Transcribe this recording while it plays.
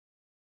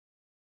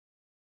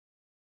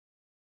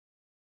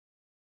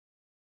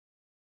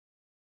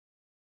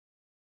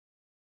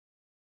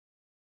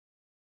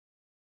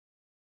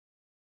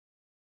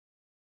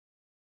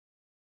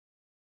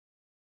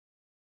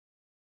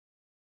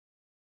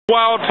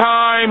Wild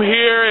time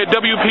here at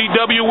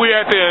WPW. We're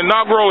at the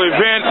inaugural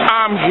event.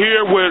 I'm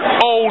here with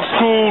old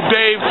school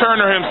Dave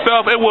Turner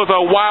himself. It was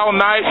a wild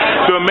night.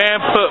 The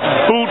man put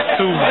boots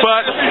to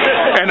butts,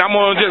 and I'm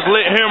going to just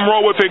let him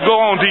roll with it. Go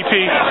on, DT.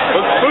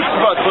 Boots to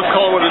butts, let's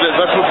call it what it is.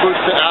 That's what boots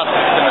to ass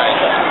tonight.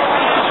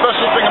 The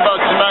special thing about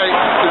tonight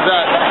is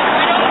that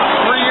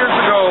 3 years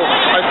ago,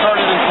 I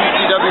started in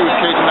PCW with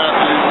Caden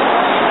Matthews,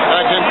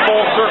 and I came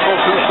full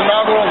circle to this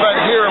inaugural event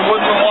here in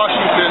Woodland,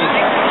 Washington,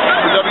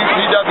 for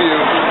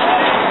WPW.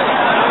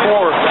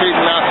 For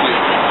Caden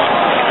Matthews.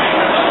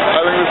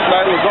 I think this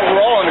night was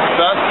overall a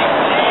success.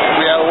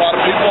 We had a lot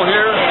of people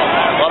here.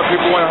 A lot of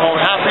people went home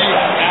happy.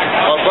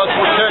 A lot of butts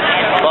were kicked.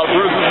 A lot of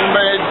bruises were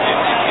made.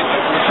 It was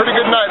a pretty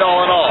good night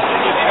all in all.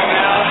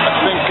 I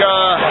think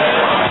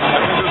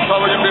there's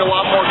probably going to be a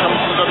lot more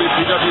coming from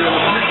WPW in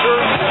the future.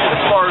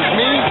 As far as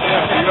me,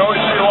 you can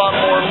always see a lot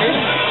more of me.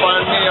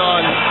 Find me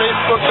on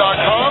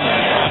Facebook.com,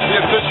 the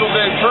official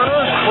Dave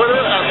Turner,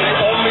 Twitter at the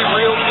only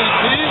real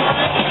DT,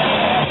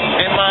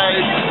 and my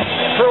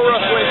Pro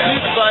Wrestling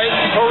Tees site,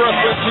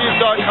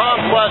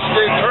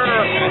 ProWrestlingTees.com/Dave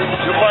Turner.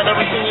 You'll find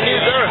everything you need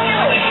there.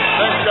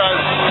 Thanks,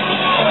 guys.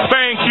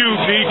 Thank you,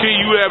 DT.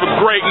 You have a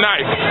great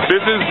night.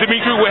 This is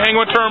Dimitri with Hang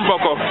with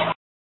Turnbuckle.